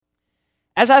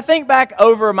As I think back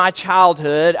over my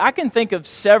childhood, I can think of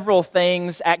several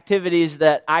things, activities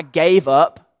that I gave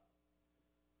up.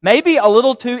 Maybe a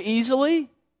little too easily,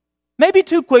 maybe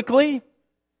too quickly.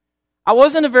 I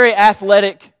wasn't a very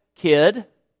athletic kid,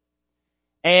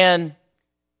 and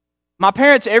my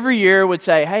parents every year would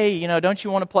say, hey, don't you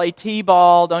want to play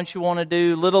t-ball? Don't you want to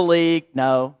do Little League?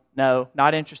 No,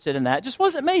 not interested in that. It just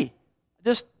wasn't me.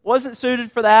 Just wasn't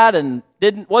suited for that and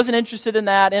wasn't interested in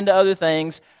that, into other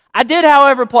things. I did,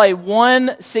 however, play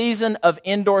one season of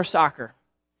indoor soccer.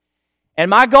 And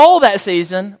my goal that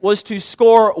season was to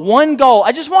score one goal.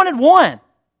 I just wanted one.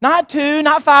 Not two,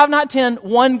 not five, not 10,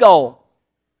 one goal.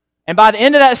 And by the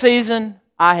end of that season,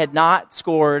 I had not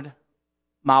scored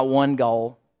my one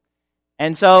goal.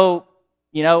 And so,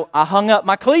 I hung up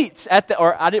my cleats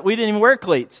we didn't even wear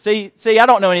cleats. See, I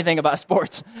don't know anything about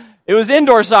sports. It was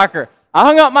indoor soccer. I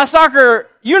hung up my soccer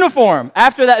uniform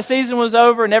after that season was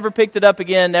over, never picked it up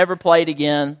again, never played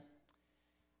again.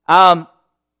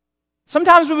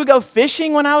 Sometimes we would go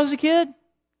fishing when I was a kid,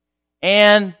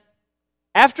 and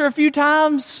after a few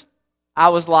times, I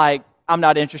was like, I'm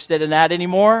not interested in that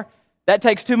anymore. That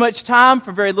takes too much time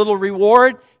for very little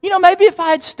reward. Maybe if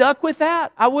I had stuck with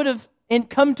that, I would have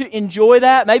come to enjoy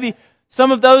that. Maybe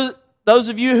some of those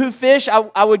of you who fish,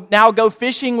 I would now go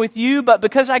fishing with you, but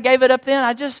because I gave it up then,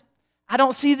 I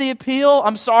don't see the appeal.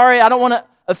 I'm sorry, I don't want to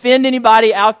offend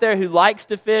anybody out there who likes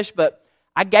to fish, but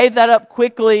I gave that up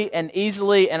quickly and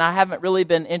easily, and I haven't really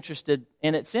been interested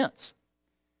in it since.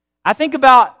 I think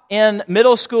about in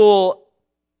middle school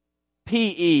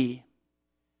PE,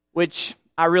 which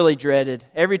I really dreaded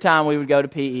every time we would go to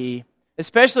PE,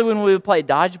 especially when we would play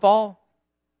dodgeball.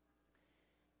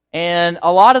 And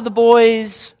a lot of the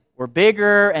boys were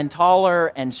bigger and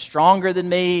taller and stronger than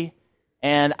me,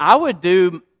 and I would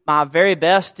do my very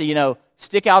best to,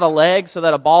 stick out a leg so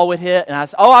that a ball would hit. And I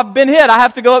said, I've been hit. I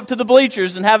have to go up to the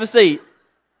bleachers and have a seat.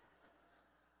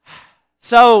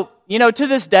 So, to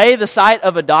this day, the sight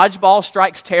of a dodgeball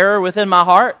strikes terror within my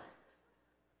heart.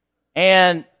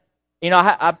 And,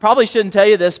 I probably shouldn't tell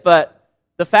you this, but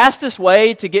the fastest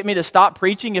way to get me to stop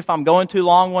preaching if I'm going too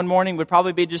long one morning would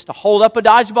probably be just to hold up a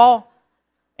dodgeball.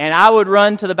 And I would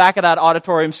run to the back of that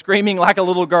auditorium screaming like a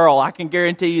little girl. I can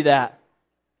guarantee you that.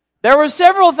 There were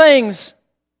several things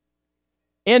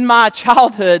in my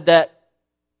childhood that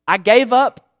I gave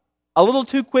up a little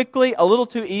too quickly, a little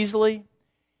too easily.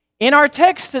 In our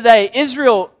text today,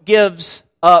 Israel gives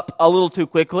up a little too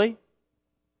quickly,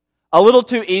 a little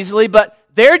too easily, but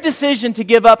their decision to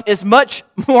give up is much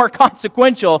more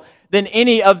consequential than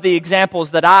any of the examples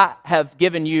that I have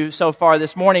given you so far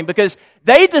this morning, because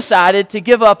they decided to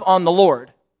give up on the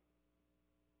Lord.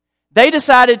 They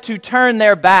decided to turn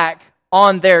their back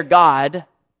on their God,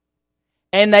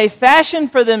 and they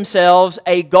fashioned for themselves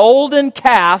a golden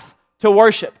calf to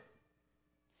worship.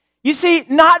 You see,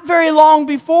 not very long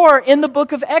before, in the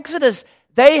book of Exodus,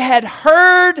 they had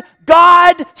heard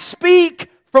God speak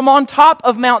from on top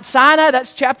of Mount Sinai.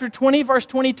 That's chapter 20, verse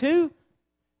 22.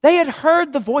 They had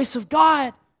heard the voice of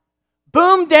God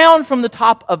boom down from the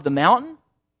top of the mountain.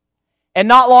 And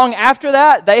not long after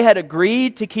that, they had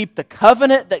agreed to keep the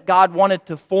covenant that God wanted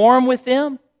to form with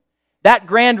them. That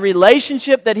grand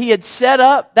relationship that He had set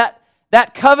up,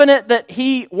 that covenant that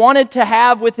He wanted to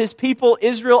have with His people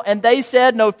Israel, and they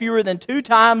said no fewer than 2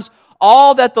 times,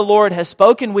 all that the Lord has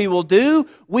spoken we will do.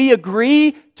 We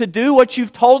agree to do what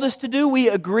You've told us to do. We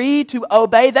agree to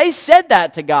obey. They said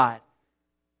that to God.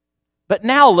 But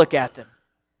now look at them.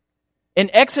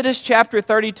 In Exodus chapter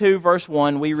 32, verse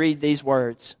 1, we read these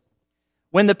words.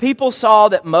 When the people saw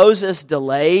that Moses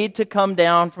delayed to come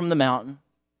down from the mountain,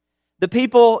 the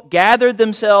people gathered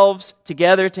themselves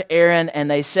together to Aaron, and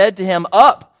they said to him,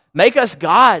 Up, make us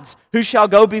gods who shall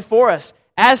go before us.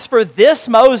 As for this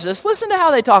Moses, listen to how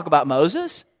they talk about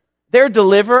Moses, their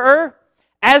deliverer.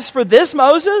 As for this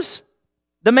Moses,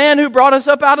 the man who brought us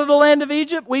up out of the land of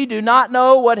Egypt, we do not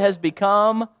know what has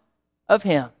become of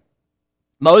him.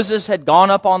 Moses had gone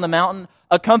up on the mountain,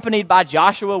 accompanied by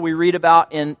Joshua, we read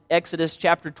about in Exodus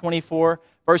chapter 24,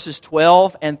 verses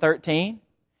 12 and 13.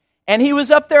 And he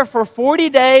was up there for 40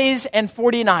 days and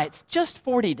 40 nights. Just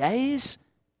 40 days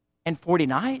and 40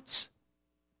 nights?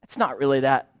 That's not really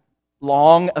that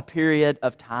long a period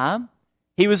of time.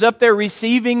 He was up there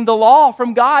receiving the law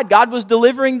from God. God was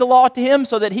delivering the law to him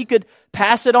so that he could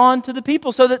pass it on to the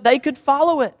people so that they could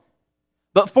follow it.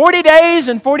 But 40 days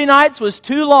and 40 nights was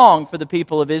too long for the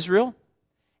people of Israel.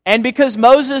 And because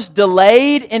Moses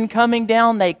delayed in coming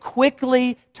down, they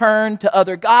quickly turned to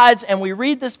other gods. And we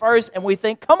read this verse and we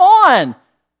think, come on!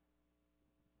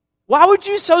 Why would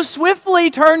you so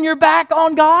swiftly turn your back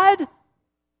on God?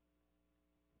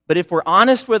 But if we're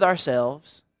honest with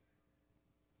ourselves,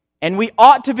 And we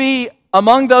ought to be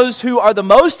among those who are the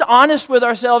most honest with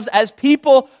ourselves as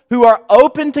people who are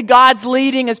open to God's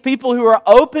leading, as people who are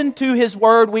open to His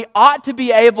Word. We ought to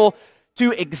be able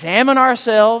to examine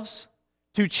ourselves,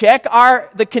 to check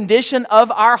the condition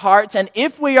of our hearts. And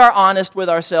if we are honest with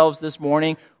ourselves this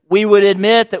morning, we would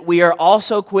admit that we are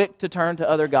also quick to turn to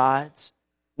other gods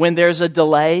when there's a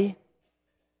delay.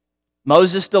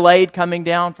 Moses delayed coming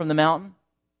down from the mountain.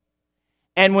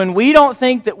 And when we don't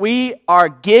think that we are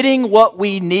getting what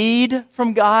we need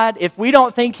from God, if we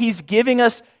don't think He's giving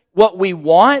us what we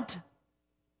want,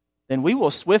 then we will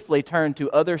swiftly turn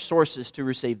to other sources to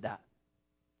receive that.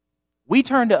 We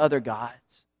turn to other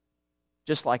gods,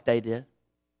 just like they did.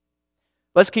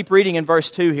 Let's keep reading in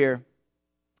verse 2 here.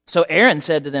 So Aaron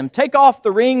said to them, "Take off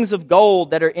the rings of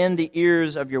gold that are in the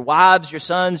ears of your wives, your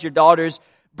sons, your daughters.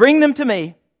 Bring them to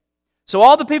me." So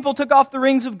all the people took off the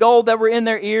rings of gold that were in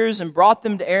their ears and brought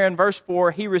them to Aaron. Verse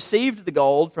 4, he received the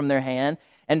gold from their hand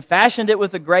and fashioned it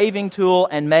with a graving tool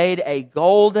and made a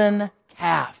golden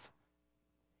calf.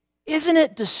 Isn't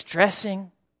it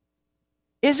distressing?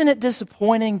 Isn't it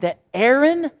disappointing that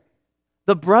Aaron,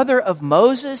 the brother of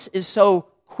Moses, is so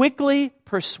quickly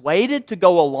persuaded to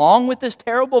go along with this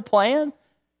terrible plan?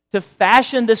 To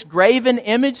fashion this graven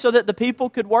image so that the people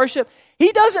could worship?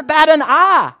 He doesn't bat an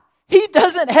eye. He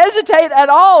doesn't hesitate at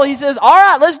all. He says, all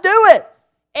right, let's do it.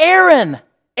 Aaron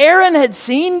had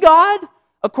seen God,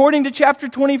 according to chapter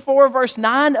 24, verse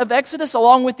 9 of Exodus,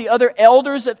 along with the other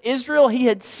elders of Israel. He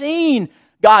had seen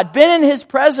God, been in His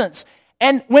presence.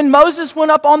 And when Moses went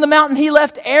up on the mountain, he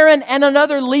left Aaron and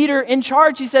another leader in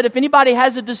charge. He said, if anybody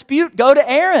has a dispute, go to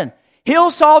Aaron.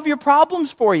 He'll solve your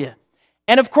problems for you.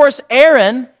 And of course,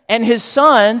 Aaron and his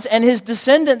sons and his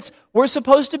descendants were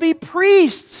supposed to be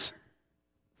priests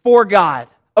for God,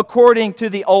 according to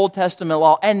the Old Testament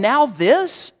law. And now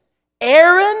this,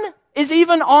 Aaron is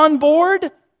even on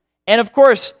board. And of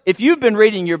course, if you've been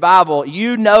reading your Bible,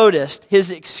 you noticed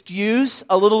his excuse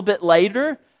a little bit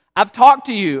later. I've talked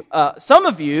to you, some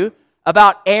of you,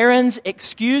 about Aaron's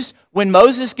excuse when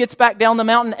Moses gets back down the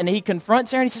mountain and he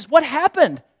confronts Aaron. He says, what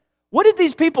happened? What did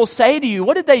these people say to you?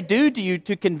 What did they do to you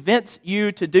to convince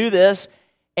you to do this?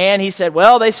 And he said,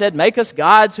 well, they said, make us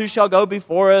gods who shall go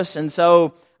before us. And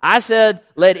so I said,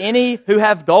 let any who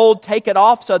have gold take it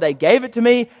off. So they gave it to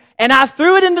me, and I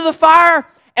threw it into the fire,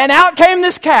 and out came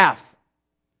this calf.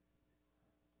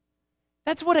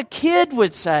 That's what a kid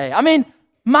would say. I mean,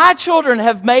 my children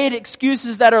have made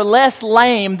excuses that are less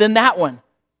lame than that one.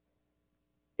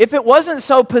 If it wasn't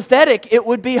so pathetic, it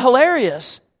would be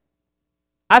hilarious.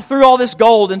 I threw all this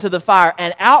gold into the fire,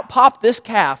 and out popped this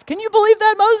calf. Can you believe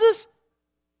that, Moses?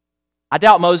 I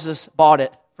doubt Moses bought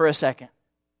it for a second.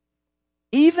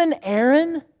 Even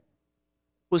Aaron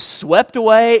was swept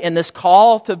away in this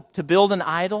call to build an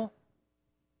idol.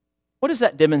 What does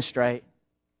that demonstrate?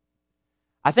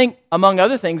 I think, among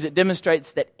other things, it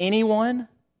demonstrates that anyone,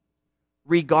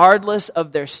 regardless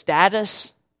of their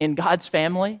status in God's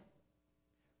family,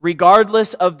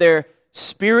 regardless of their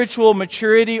spiritual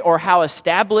maturity or how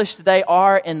established they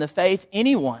are in the faith,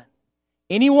 anyone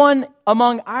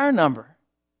among our number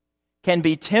can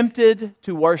be tempted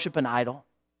to worship an idol.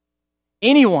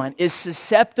 Anyone is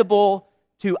susceptible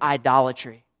to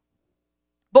idolatry.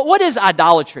 But what is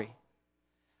idolatry?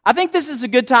 I think this is a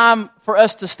good time for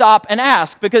us to stop and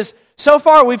ask, because so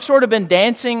far we've sort of been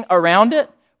dancing around it.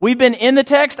 We've been in the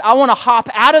text. I want to hop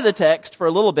out of the text for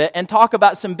a little bit and talk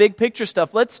about some big picture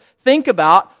stuff. Let's think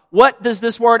about, what does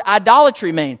this word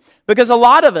idolatry mean? Because a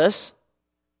lot of us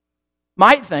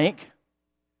might think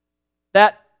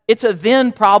that it's a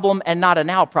then problem and not a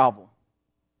now problem.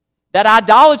 That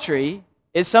idolatry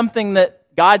is something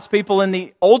that God's people in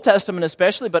the Old Testament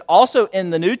especially, but also in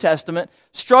the New Testament,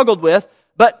 struggled with.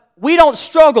 But we don't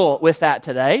struggle with that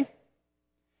today,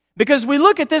 because we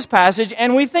look at this passage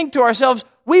and we think to ourselves,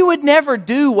 we would never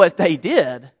do what they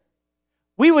did.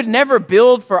 We would never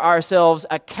build for ourselves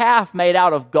a calf made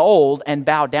out of gold and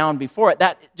bow down before it.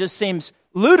 That just seems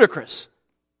ludicrous.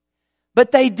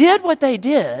 But they did what they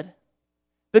did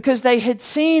because they had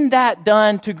seen that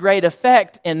done to great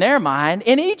effect in their mind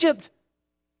in Egypt.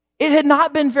 It had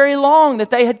not been very long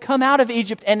that they had come out of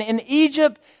Egypt, and in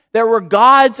Egypt there were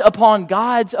gods upon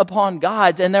gods upon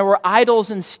gods, and there were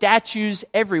idols and statues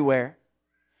everywhere.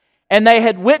 And they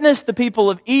had witnessed the people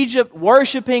of Egypt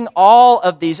worshiping all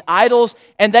of these idols,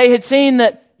 and they had seen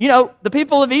that, the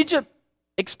people of Egypt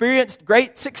experienced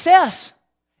great success.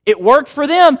 It worked for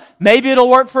them. Maybe it'll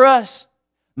work for us.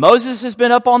 Moses has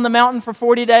been up on the mountain for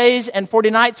 40 days and 40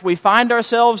 nights. We find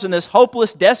ourselves in this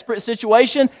hopeless, desperate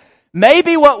situation.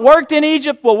 Maybe what worked in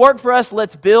Egypt will work for us.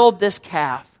 Let's build this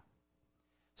calf.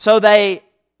 So they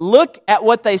look at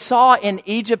what they saw in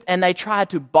Egypt and they try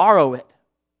to borrow it.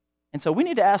 And so we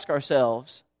need to ask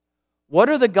ourselves, what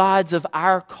are the gods of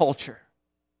our culture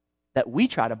that we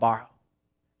try to borrow?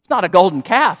 It's not a golden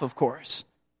calf, of course,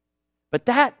 but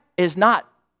that is not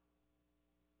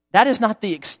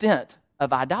the extent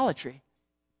of idolatry.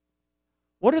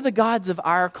 What are the gods of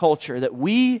our culture that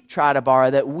we try to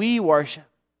borrow, that we worship?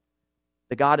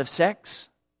 The god of sex?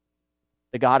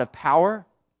 The god of power?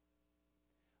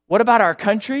 What about our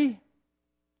country?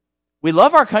 We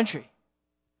love our country.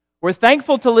 We're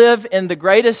thankful to live in the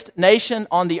greatest nation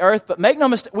on the earth, but make no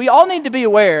mistake, we all need to be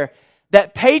aware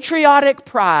that patriotic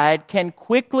pride can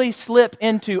quickly slip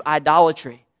into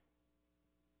idolatry.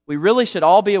 We really should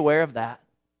all be aware of that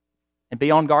and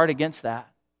be on guard against that.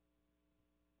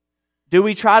 Do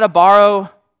we try to borrow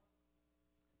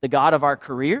the god of our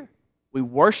career? We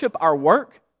worship our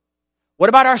work. What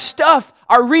about our stuff,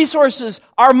 our resources,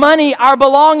 our money, our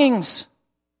belongings?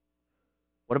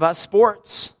 What about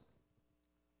sports?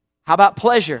 How about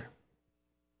pleasure?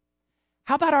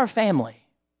 How about our family?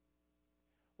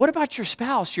 What about your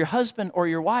spouse, your husband, or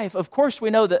your wife? Of course,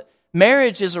 we know that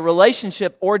marriage is a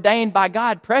relationship ordained by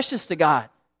God, precious to God.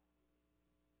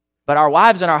 But our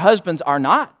wives and our husbands are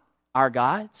not our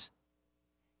gods.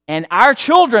 And our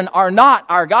children are not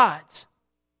our gods.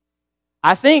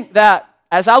 I think that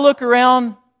as I look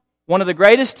around, one of the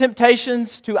greatest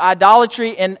temptations to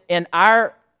idolatry in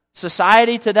our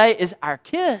society today is our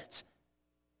kids.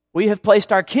 We have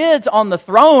placed our kids on the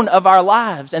throne of our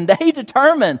lives, and they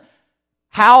determine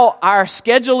how our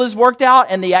schedule is worked out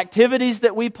and the activities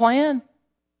that we plan.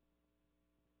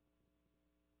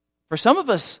 For some of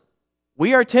us,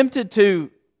 we are tempted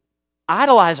to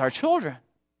idolize our children.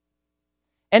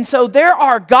 And so there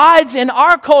are gods in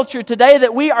our culture today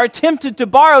that we are tempted to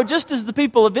borrow, just as the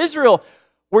people of Israel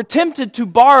were tempted to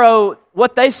borrow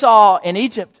what they saw in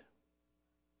Egypt.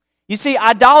 You see,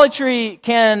 idolatry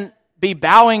can be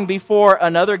bowing before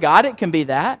another god. It can be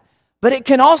that. But it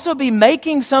can also be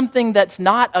making something that's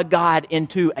not a god,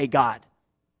 into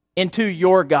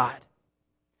your God.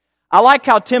 I like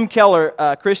how Tim Keller,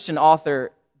 a Christian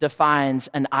author, defines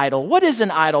an idol. What is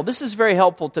an idol? This is very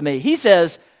helpful to me. He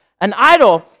says, an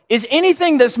idol is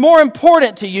anything that's more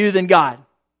important to you than God.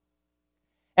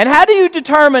 And how do you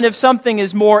determine if something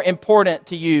is more important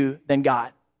to you than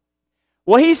God?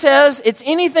 Well, he says it's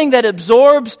anything that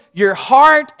absorbs your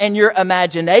heart and your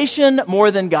imagination more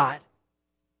than God.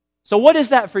 So what is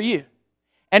that for you?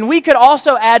 And we could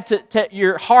also add to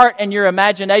your heart and your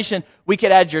imagination, we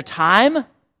could add your time.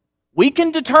 We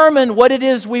can determine what it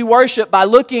is we worship by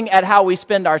looking at how we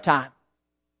spend our time.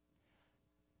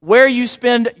 Where you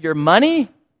spend your money,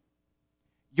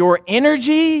 your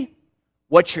energy,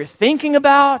 what you're thinking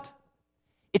about.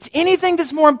 It's anything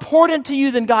that's more important to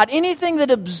you than God. Anything that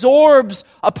absorbs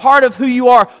a part of who you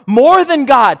are more than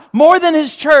God, more than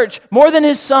His church, more than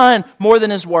His Son, more than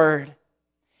His Word.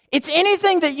 It's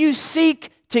anything that you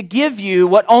seek to give you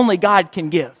what only God can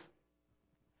give.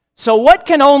 So what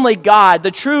can only God,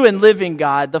 the true and living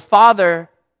God, the Father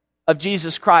of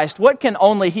Jesus Christ, what can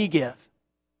only He give?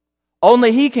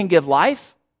 Only He can give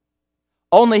life.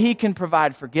 Only He can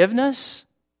provide forgiveness.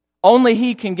 Only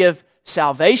He can give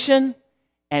salvation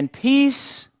and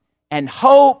peace and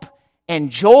hope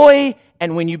and joy.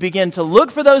 And when you begin to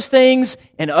look for those things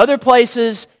in other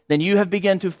places, then you have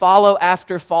begun to follow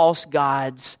after false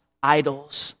gods,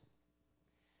 idols.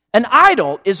 An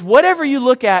idol is whatever you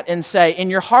look at and say, in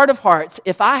your heart of hearts,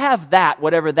 if I have that,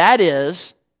 whatever that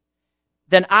is,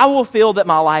 then I will feel that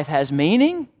my life has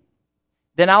meaning.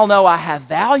 Then I'll know I have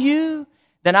value.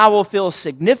 Then I will feel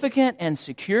significant and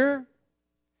secure.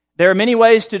 There are many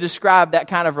ways to describe that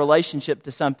kind of relationship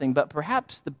to something, but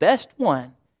perhaps the best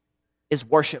one is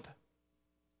worship.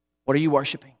 What are you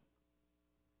worshiping?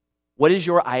 What is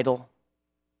your idol?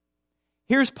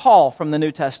 Here's Paul from the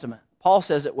New Testament. Paul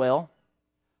says it well.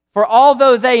 For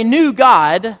although they knew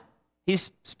God,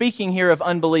 he's speaking here of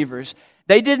unbelievers,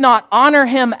 they did not honor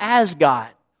Him as God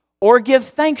or give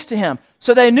thanks to Him.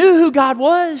 So they knew who God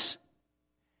was.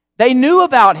 They knew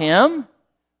about Him,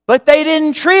 but they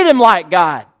didn't treat Him like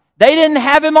God. They didn't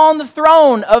have Him on the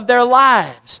throne of their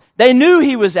lives. They knew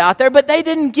He was out there, but they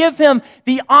didn't give Him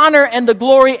the honor and the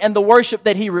glory and the worship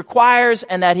that He requires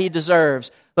and that He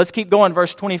deserves. Let's keep going,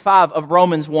 verse 25 of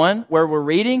Romans 1, where we're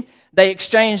reading. They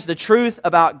exchanged the truth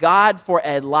about God for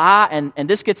a lie, and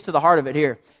this gets to the heart of it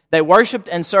here. They worshiped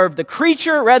and served the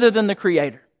creature rather than the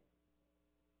Creator.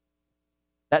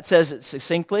 That says it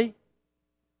succinctly.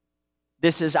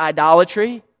 This is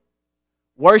idolatry.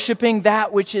 Worshiping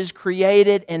that which is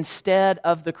created instead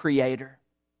of the Creator.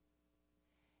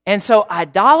 And so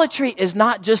idolatry is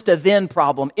not just a then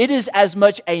problem. It is as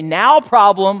much a now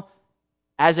problem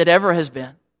as it ever has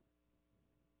been.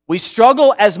 We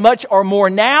struggle as much or more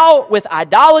now with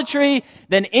idolatry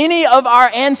than any of our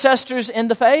ancestors in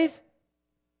the faith.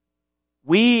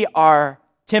 We are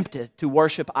tempted to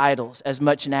worship idols as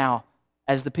much now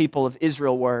as the people of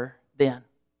Israel were then.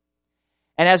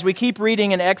 And as we keep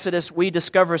reading in Exodus, we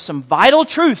discover some vital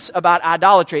truths about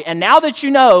idolatry. And now that you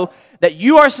know that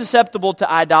you are susceptible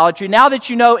to idolatry, now that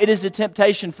you know it is a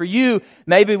temptation for you,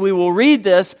 maybe we will read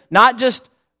this, not just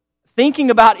thinking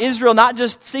about Israel, not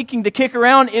just seeking to kick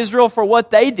around Israel for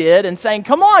what they did and saying,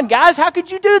 come on guys, how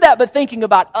could you do that? But thinking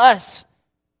about us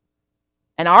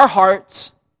and our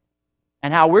hearts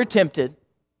and how we're tempted.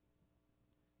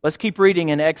 Let's keep reading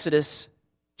in Exodus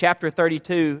chapter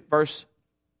 32,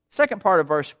 second part of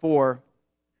verse 4.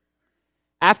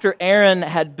 After Aaron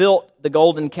had built the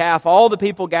golden calf, all the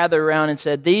people gathered around and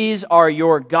said, "These are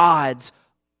your gods,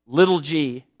 little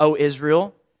g, O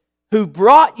Israel, who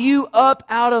brought you up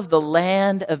out of the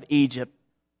land of Egypt."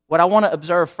 What I want to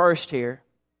observe first here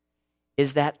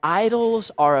is that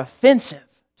idols are offensive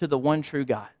to the one true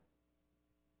God.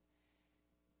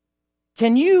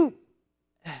 Can you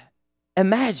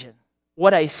imagine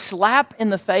what a slap in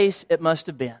the face it must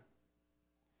have been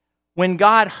when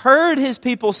God heard His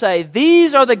people say,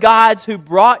 "These are the gods who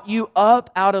brought you up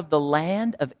out of the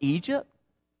land of Egypt"?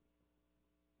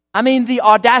 I mean, the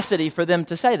audacity for them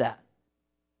to say that.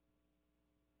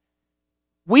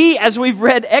 We, as we've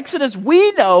read Exodus,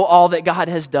 we know all that God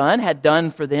had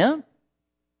done for them.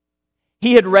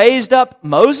 He had raised up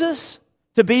Moses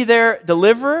to be their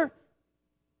deliverer.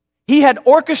 He had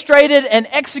orchestrated and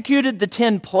executed the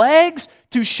 10 plagues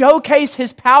to showcase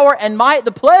His power and might.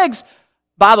 The plagues,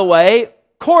 by the way,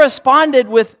 corresponded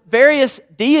with various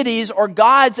deities or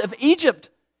gods of Egypt.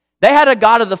 They had a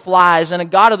god of the flies and a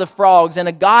god of the frogs and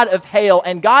a god of hail.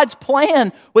 And God's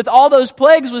plan with all those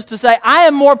plagues was to say, I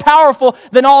am more powerful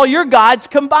than all your gods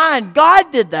combined.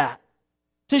 God did that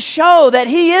to show that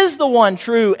He is the one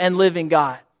true and living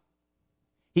God.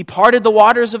 He parted the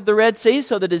waters of the Red Sea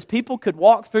so that His people could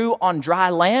walk through on dry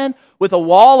land with a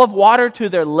wall of water to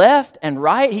their left and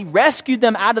right. He rescued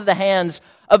them out of the hands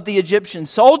of the Egyptian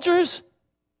soldiers.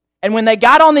 And when they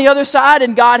got on the other side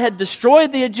and God had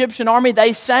destroyed the Egyptian army,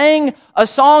 they sang a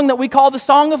song that we call the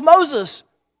Song of Moses.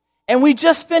 And we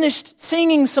just finished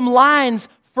singing some lines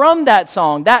from that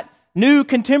song. That new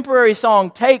contemporary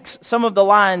song takes some of the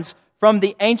lines from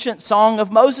the ancient Song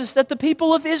of Moses that the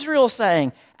people of Israel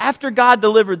sang after God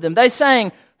delivered them. They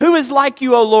sang, "Who is like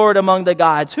you, O Lord, among the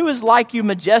gods? Who is like you,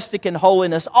 majestic in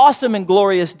holiness, awesome in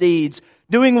glorious deeds,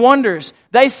 doing wonders?"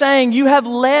 They sang, "You have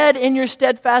led in your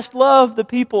steadfast love the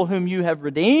people whom you have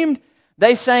redeemed."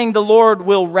 They sang, "The Lord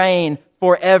will reign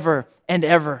forever and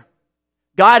ever."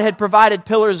 God had provided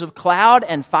pillars of cloud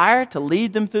and fire to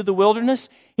lead them through the wilderness.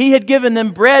 He had given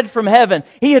them bread from heaven.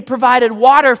 He had provided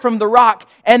water from the rock.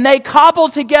 And they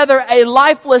cobbled together a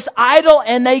lifeless idol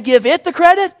and they give it the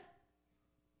credit.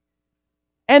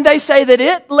 And they say that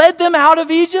it led them out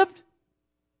of Egypt.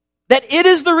 That it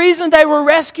is the reason they were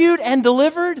rescued and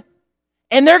delivered.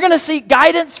 And they're going to seek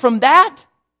guidance from that.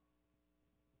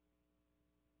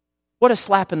 What a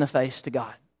slap in the face to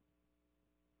God.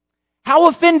 How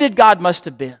offended God must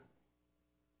have been.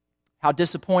 How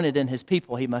disappointed in His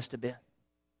people He must have been.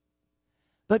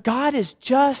 But God is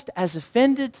just as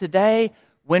offended today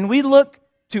when we look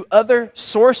to other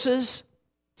sources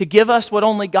to give us what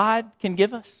only God can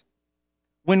give us.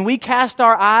 When we cast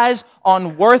our eyes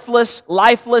on worthless,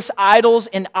 lifeless idols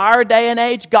in our day and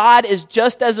age, God is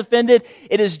just as offended.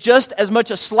 It is just as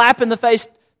much a slap in the face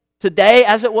today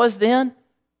as it was then.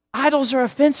 Idols are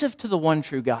offensive to the one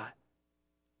true God.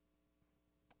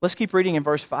 Let's keep reading in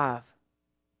verse 5.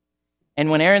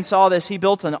 And when Aaron saw this, he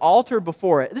built an altar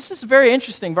before it. This is a very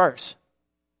interesting verse.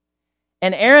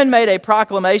 And Aaron made a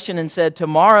proclamation and said,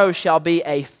 "Tomorrow shall be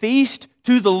a feast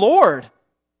to the Lord."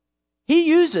 He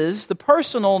uses the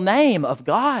personal name of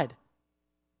God.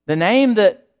 The name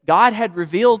that God had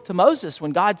revealed to Moses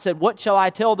when God said, "What shall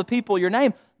I tell the people your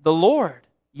name?" The Lord,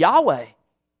 Yahweh.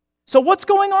 So what's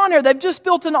going on here? They've just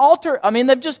built an altar.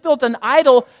 They've just built an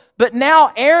idol, but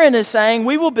now Aaron is saying,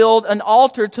 we will build an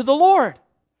altar to the Lord.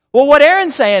 Well, what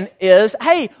Aaron's saying is,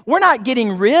 hey, we're not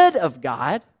getting rid of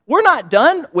God. We're not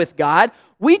done with God.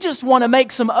 We just want to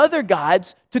make some other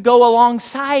gods to go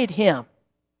alongside Him.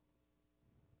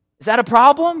 Is that a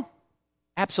problem?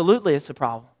 Absolutely, it's a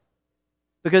problem.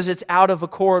 Because it's out of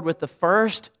accord with the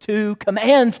first two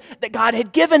commands that God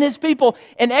had given His people.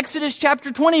 In Exodus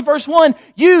chapter 20, verse 1,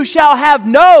 "You shall have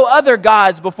no other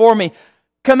gods before me."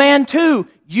 Command 2,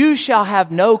 "You shall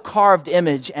have no carved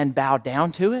image and bow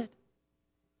down to it."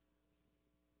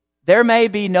 There may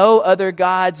be no other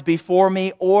gods before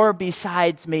me or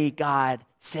besides me, God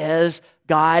says.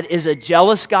 God is a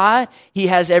jealous God. He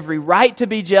has every right to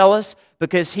be jealous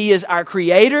because He is our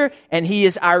Creator and He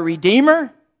is our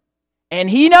Redeemer. And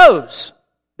He knows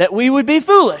that we would be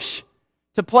foolish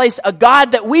to place a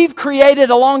God that we've created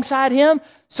alongside Him.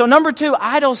 So number 2,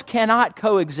 idols cannot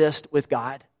coexist with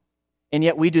God. And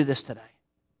yet we do this today.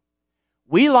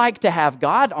 We like to have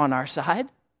God on our side,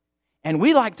 and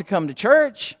we like to come to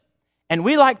church, and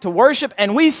we like to worship,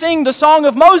 and we sing the song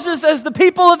of Moses as the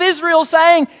people of Israel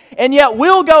sang, and yet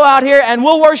we'll go out here and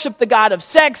we'll worship the God of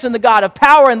sex and the God of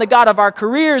power and the God of our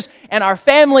careers and our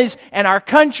families and our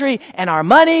country and our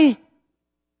money.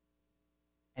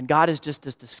 And God is just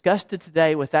as disgusted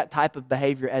today with that type of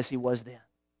behavior as He was then.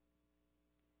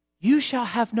 You shall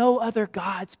have no other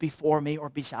gods before me or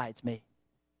besides me.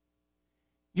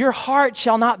 Your heart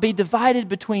shall not be divided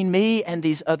between me and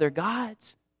these other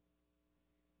gods.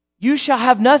 You shall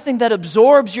have nothing that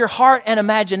absorbs your heart and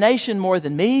imagination more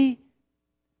than me.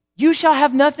 You shall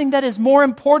have nothing that is more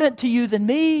important to you than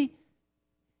me.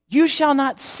 You shall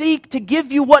not seek to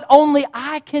give you what only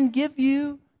I can give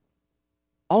you.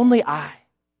 Only I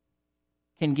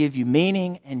can give you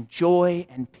meaning and joy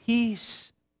and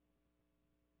peace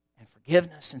and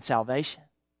forgiveness and salvation.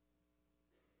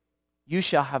 You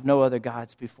shall have no other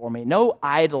gods before me. No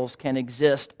idols can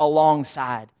exist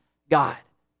alongside God.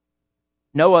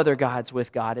 No other gods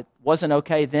with God. It wasn't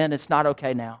okay then, it's not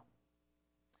okay now.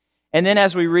 And then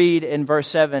as we read in verse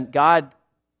 7, God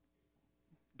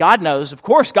knows, of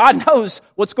course, God knows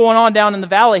what's going on down in the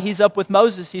valley. He's up with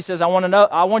Moses. He says, I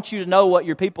want you to know what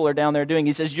your people are down there doing.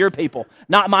 He says, your people,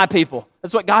 not my people.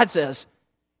 That's what God says.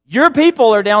 Your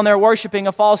people are down there worshiping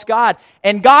a false god.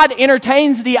 And God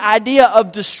entertains the idea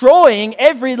of destroying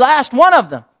every last one of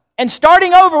them and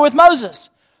starting over with Moses.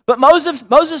 But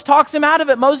Moses talks him out of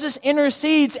it. Moses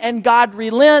intercedes and God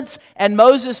relents, and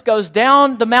Moses goes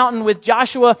down the mountain with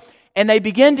Joshua, and they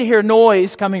begin to hear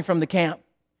noise coming from the camp.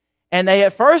 And they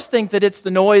at first think that it's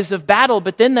the noise of battle,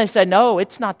 but then they say, no,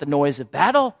 it's not the noise of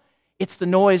battle. It's the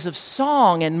noise of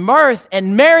song and mirth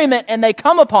and merriment. And they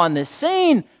come upon this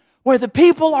scene where the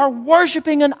people are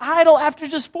worshiping an idol after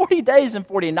just 40 days and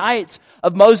 40 nights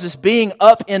of Moses being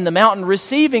up in the mountain,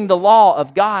 receiving the law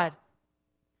of God.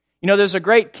 You know, there's a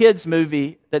great kids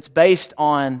movie that's based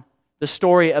on the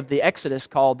story of the Exodus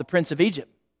called The Prince of Egypt.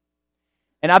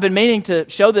 And I've been meaning to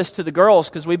show this to the girls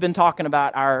because we've been talking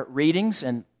about our readings,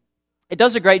 and it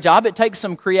does a great job. It takes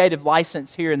some creative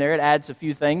license here and there. It adds a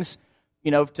few things,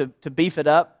 to beef it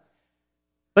up.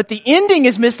 But the ending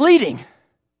is misleading.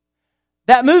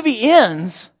 That movie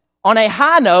ends on a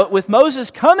high note with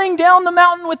Moses coming down the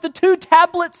mountain with the 2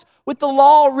 tablets with the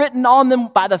law written on them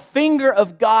by the finger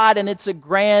of God, and it's a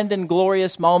grand and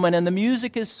glorious moment, and the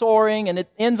music is soaring, and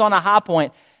it ends on a high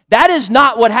point. That is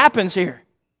not what happens here.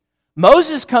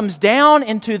 Moses comes down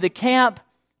into the camp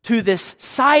to this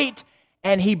site,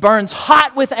 and he burns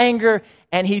hot with anger,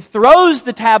 and he throws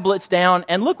the tablets down,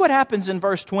 and look what happens in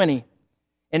verse 20.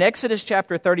 In Exodus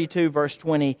chapter 32, verse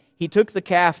 20, he took the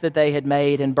calf that they had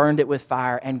made and burned it with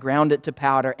fire and ground it to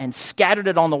powder and scattered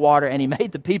it on the water, and he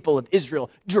made the people of Israel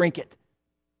drink it.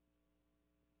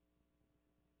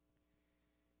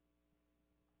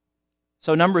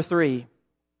 So number 3,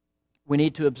 we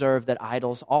need to observe that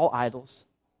all idols,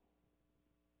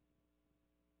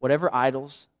 whatever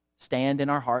idols stand in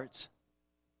our hearts,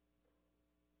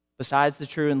 besides the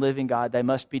true and living God, they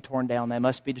must be torn down, they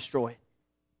must be destroyed.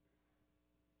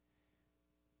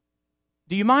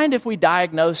 Do you mind if we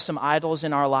diagnose some idols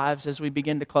in our lives as we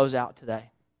begin to close out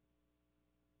today?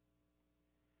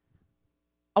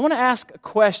 I want to ask a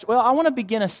question. Well, I want to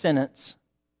begin a sentence.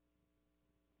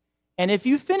 And if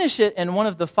you finish it in one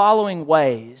of the following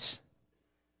ways,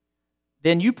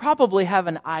 then you probably have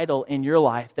an idol in your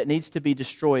life that needs to be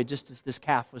destroyed just as this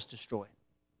calf was destroyed.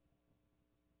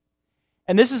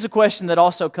 And this is a question that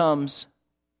also comes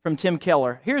from Tim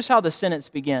Keller. Here's how the sentence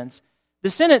begins. The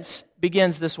sentence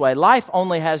begins this way: life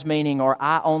only has meaning, or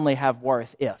I only have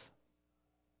worth if.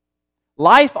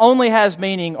 Life only has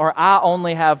meaning, or I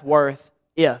only have worth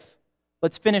if.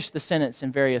 Let's finish the sentence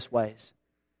in various ways.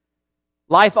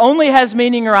 Life only has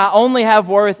meaning, or I only have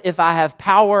worth if I have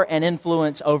power and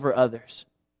influence over others.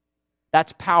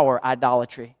 That's power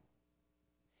idolatry.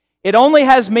 It only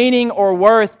has meaning or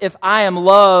worth if I am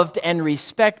loved and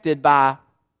respected by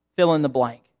fill in the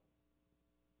blank.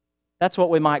 That's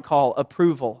what we might call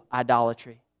approval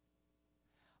idolatry.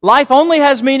 Life only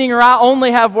has meaning, or I only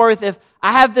have worth if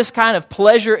I have this kind of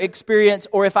pleasure experience,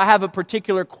 or if I have a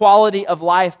particular quality of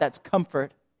life. That's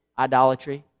comfort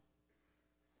idolatry.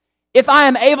 If I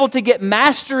am able to get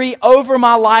mastery over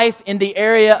my life in the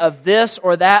area of this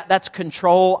or that, that's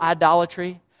control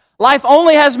idolatry. Life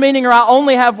only has meaning or I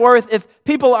only have worth if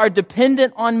people are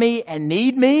dependent on me and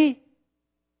need me.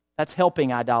 That's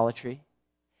helping idolatry.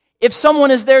 If someone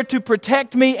is there to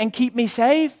protect me and keep me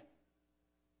safe,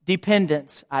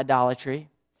 dependence idolatry.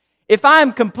 If I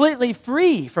am completely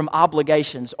free from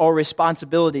obligations or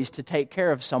responsibilities to take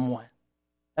care of someone,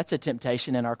 that's a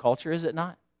temptation in our culture, is it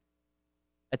not?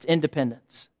 That's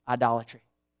independence, idolatry.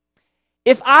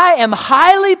 If I am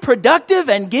highly productive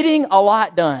and getting a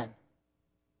lot done,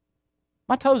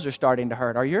 my toes are starting to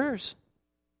hurt. Are yours?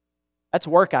 That's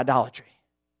work idolatry.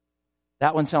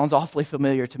 That one sounds awfully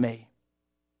familiar to me.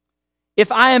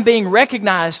 If I am being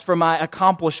recognized for my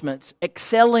accomplishments,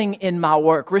 excelling in my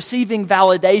work, receiving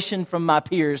validation from my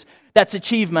peers, that's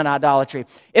achievement idolatry.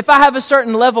 If I have a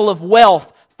certain level of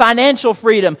wealth, financial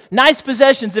freedom, nice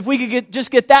possessions, if we could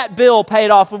just get that bill paid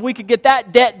off, if we could get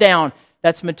that debt down,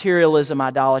 that's materialism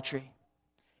idolatry.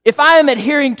 If I am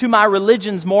adhering to my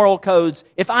religion's moral codes,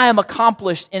 if I am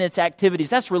accomplished in its activities,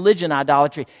 that's religion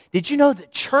idolatry. Did you know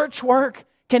that church work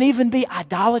can even be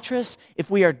idolatrous if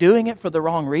we are doing it for the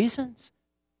wrong reasons?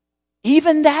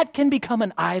 Even that can become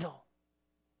an idol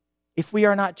if we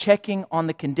are not checking on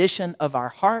the condition of our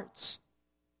hearts.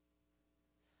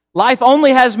 Life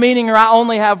only has meaning or I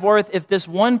only have worth if this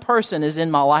one person is in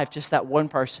my life, just that one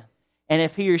person. And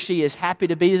if he or she is happy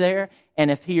to be there, and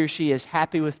if he or she is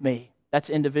happy with me. That's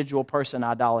individual person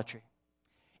idolatry.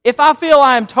 If I feel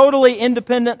I am totally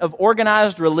independent of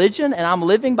organized religion and I'm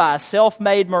living by a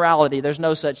self-made morality, there's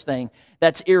no such thing.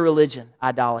 That's irreligion,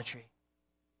 idolatry.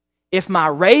 If my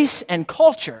race and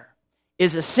culture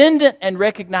is ascendant and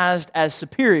recognized as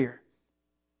superior,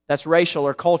 that's racial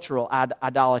or cultural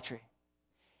idolatry.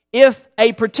 If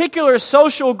a particular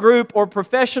social group or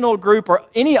professional group or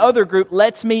any other group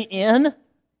lets me in,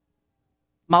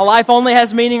 my life only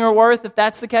has meaning or worth. If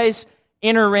that's the case,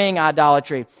 inner ring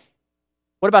idolatry.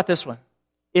 What about this one?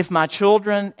 If my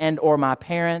children and or my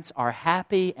parents are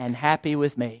happy and happy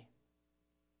with me,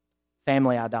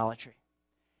 family idolatry.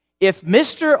 If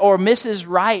Mr. or Mrs.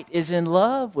 Right is in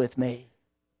love with me,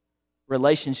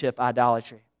 relationship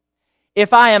idolatry.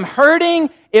 If I am hurting,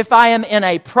 if I am in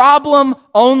a problem,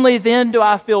 only then do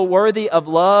I feel worthy of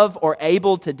love or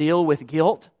able to deal with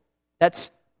guilt. That's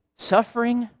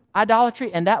suffering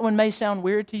idolatry, and that one may sound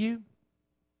weird to you.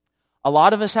 A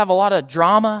lot of us have a lot of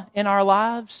drama in our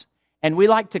lives, and we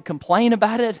like to complain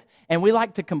about it, and we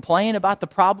like to complain about the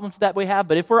problems that we have.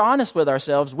 But if we're honest with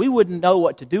ourselves, we wouldn't know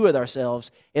what to do with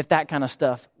ourselves if that kind of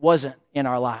stuff wasn't in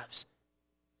our lives.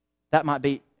 That might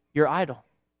be your idol.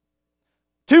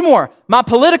 Two more. My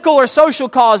political or social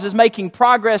cause is making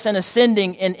progress and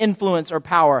ascending in influence or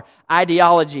power.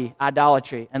 Ideology,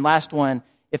 idolatry. And last one,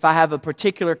 if I have a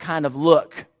particular kind of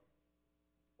look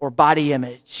or body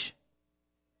image,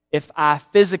 if I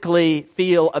physically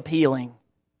feel appealing,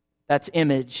 that's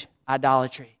image,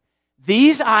 idolatry.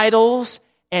 These idols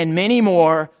and many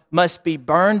more must be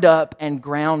burned up and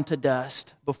ground to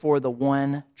dust before the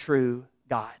one true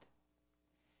God.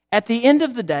 At the end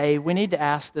of the day, we need to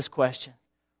ask this question.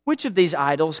 Which of these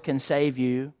idols can save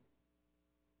you?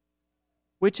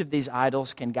 Which of these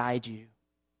idols can guide you?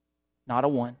 Not a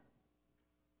one.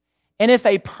 And if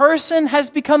a person has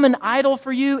become an idol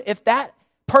for you, if that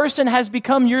person has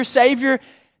become your Savior,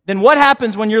 then what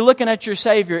happens when you're looking at your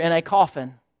Savior in a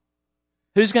coffin?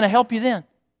 Who's going to help you then?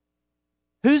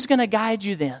 Who's going to guide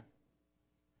you then?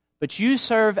 But you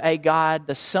serve a God,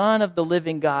 the Son of the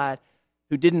living God,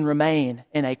 who didn't remain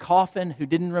in a coffin, who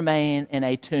didn't remain in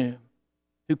a tomb,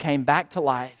 who came back to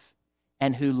life,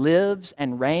 and who lives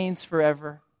and reigns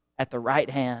forever at the right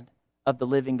hand of the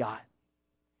living God.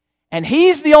 And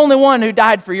He's the only one who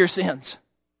died for your sins.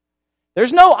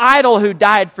 There's no idol who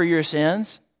died for your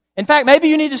sins. In fact, maybe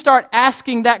you need to start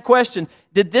asking that question.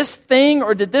 Did this thing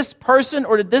or did this person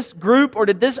or did this group or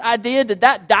did this idea, did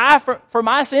that die for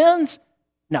my sins?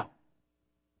 No.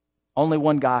 Only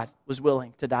one God was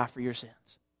willing to die for your sins.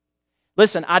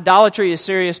 Listen, idolatry is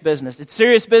serious business. It's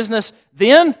serious business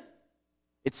then.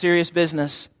 It's serious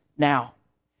business now.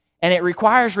 And it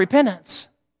requires repentance.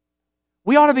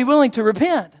 We ought to be willing to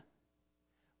repent.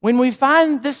 When we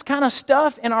find this kind of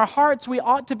stuff in our hearts, we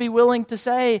ought to be willing to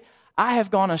say, I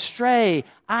have gone astray.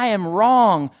 I am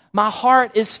wrong. My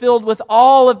heart is filled with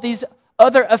all of these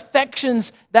other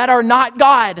affections that are not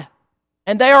God.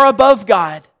 And they are above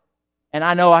God. And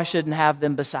I know I shouldn't have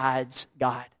them besides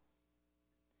God.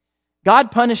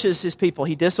 God punishes His people.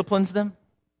 He disciplines them.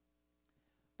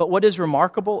 But what is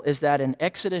remarkable is that in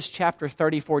Exodus chapter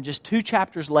 34, just 2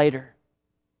 chapters later,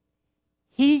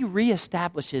 He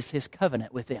reestablishes His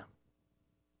covenant with them.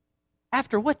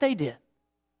 after what they did,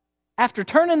 after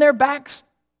turning their backs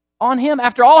on Him,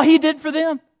 after all He did for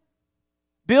them,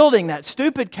 building that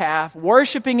stupid calf,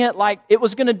 worshiping it like it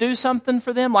was going to do something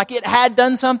for them, like it had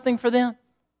done something for them.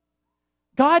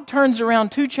 God turns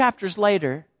around 2 chapters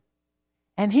later,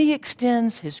 and He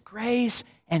extends His grace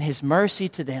and His mercy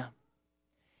to them.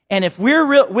 And if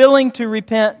we're willing to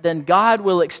repent, then God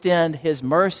will extend His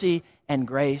mercy and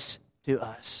grace to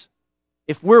us.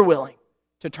 If we're willing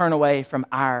to turn away from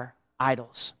our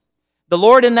idols. The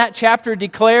Lord in that chapter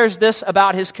declares this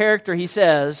about His character. He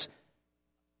says,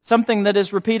 something that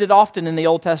is repeated often in the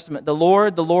Old Testament, the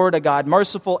Lord, a God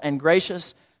merciful and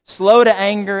gracious, slow to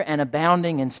anger and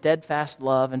abounding in steadfast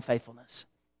love and faithfulness.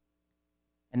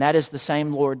 And that is the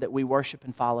same Lord that we worship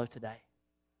and follow today.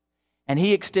 And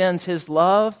He extends His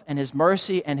love and His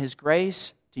mercy and His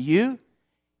grace to you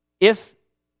if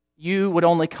you would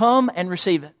only come and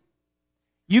receive it.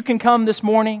 You can come this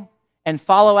morning and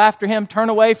follow after Him, turn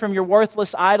away from your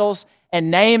worthless idols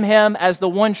and name Him as the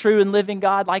one true and living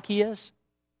God like He is.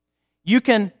 You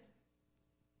can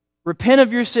repent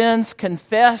of your sins,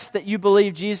 confess that you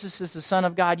believe Jesus is the Son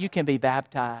of God. You can be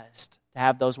baptized to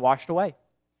have those washed away.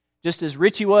 Just as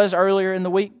Richie was earlier in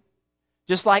the week,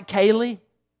 just like Kaylee,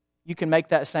 you can make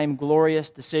that same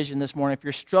glorious decision this morning. If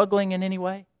you're struggling in any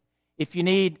way, if you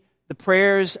need the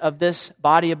prayers of this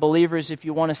body of believers, if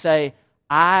you want to say,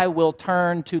 I will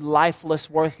turn to lifeless,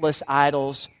 worthless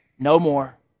idols no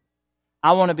more.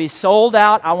 I want to be sold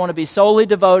out. I want to be solely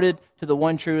devoted to the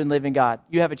one true and living God.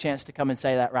 You have a chance to come and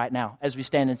say that right now as we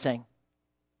stand and sing.